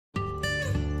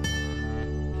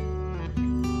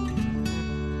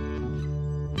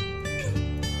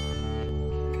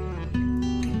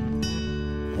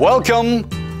Welcome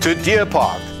to Deer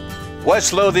Park,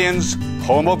 West Lothian's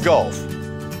home of golf.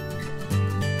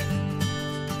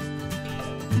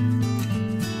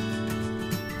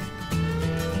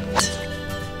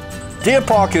 Deer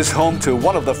Park is home to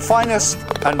one of the finest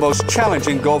and most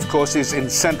challenging golf courses in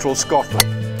central Scotland.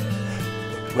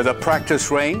 With a practice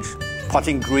range,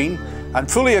 putting green and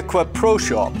fully equipped pro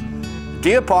shop,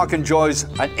 Deer Park enjoys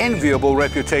an enviable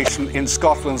reputation in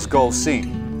Scotland's golf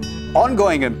scene.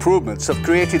 Ongoing improvements have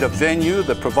created a venue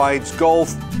that provides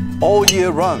golf all year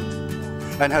round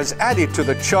and has added to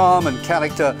the charm and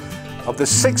character of the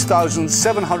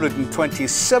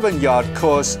 6,727-yard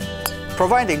course,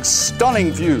 providing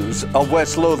stunning views of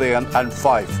West Lothian and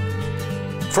Fife.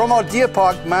 From our Deer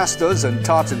Park Masters and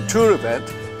Tartan Tour event,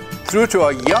 through to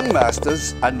our Young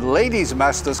Masters and Ladies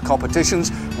Masters competitions,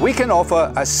 we can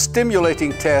offer a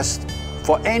stimulating test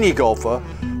for any golfer,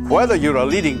 whether you're a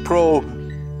leading pro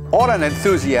or an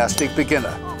enthusiastic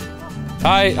beginner.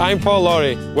 Hi, I'm Paul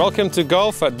Lawrie. Welcome to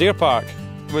golf at Deer Park.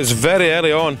 It was very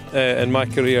early on in my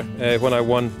career when I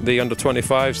won the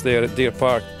under-25s there at Deer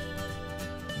Park.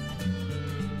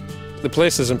 The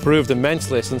place has improved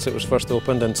immensely since it was first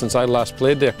opened and since I last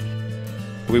played there.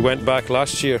 We went back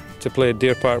last year to play at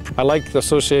Deer Park. I like the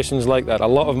associations like that. A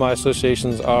lot of my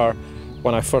associations are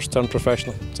when I first turned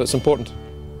professional, so it's important.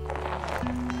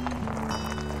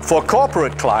 For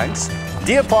corporate clients,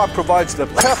 Deer Park provides the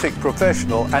perfect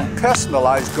professional and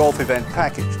personalized golf event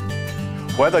package.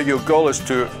 Whether your goal is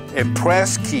to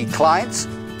impress key clients,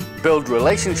 build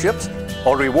relationships,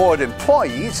 or reward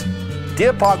employees,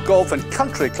 Deer Park Golf and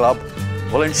Country Club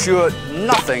will ensure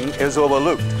nothing is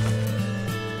overlooked.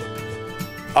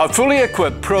 Our fully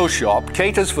equipped pro shop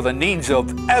caters for the needs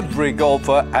of every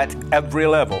golfer at every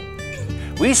level.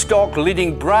 We stock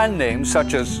leading brand names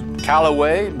such as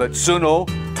Callaway, Mitsuno,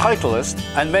 Titleist,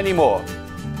 and many more.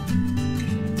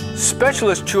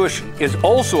 Specialist tuition is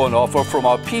also on offer from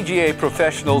our PGA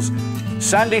professionals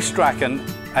Sandy Strachan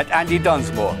and Andy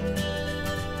Dunsmore.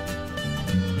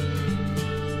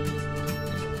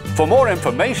 For more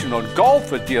information on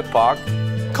golf at Deer Park,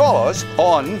 call us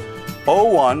on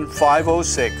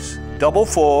 01506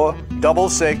 44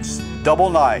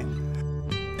 6699.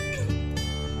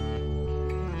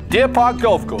 Deer Park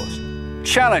Golf Course,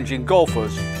 challenging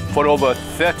golfers for over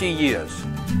 30 years.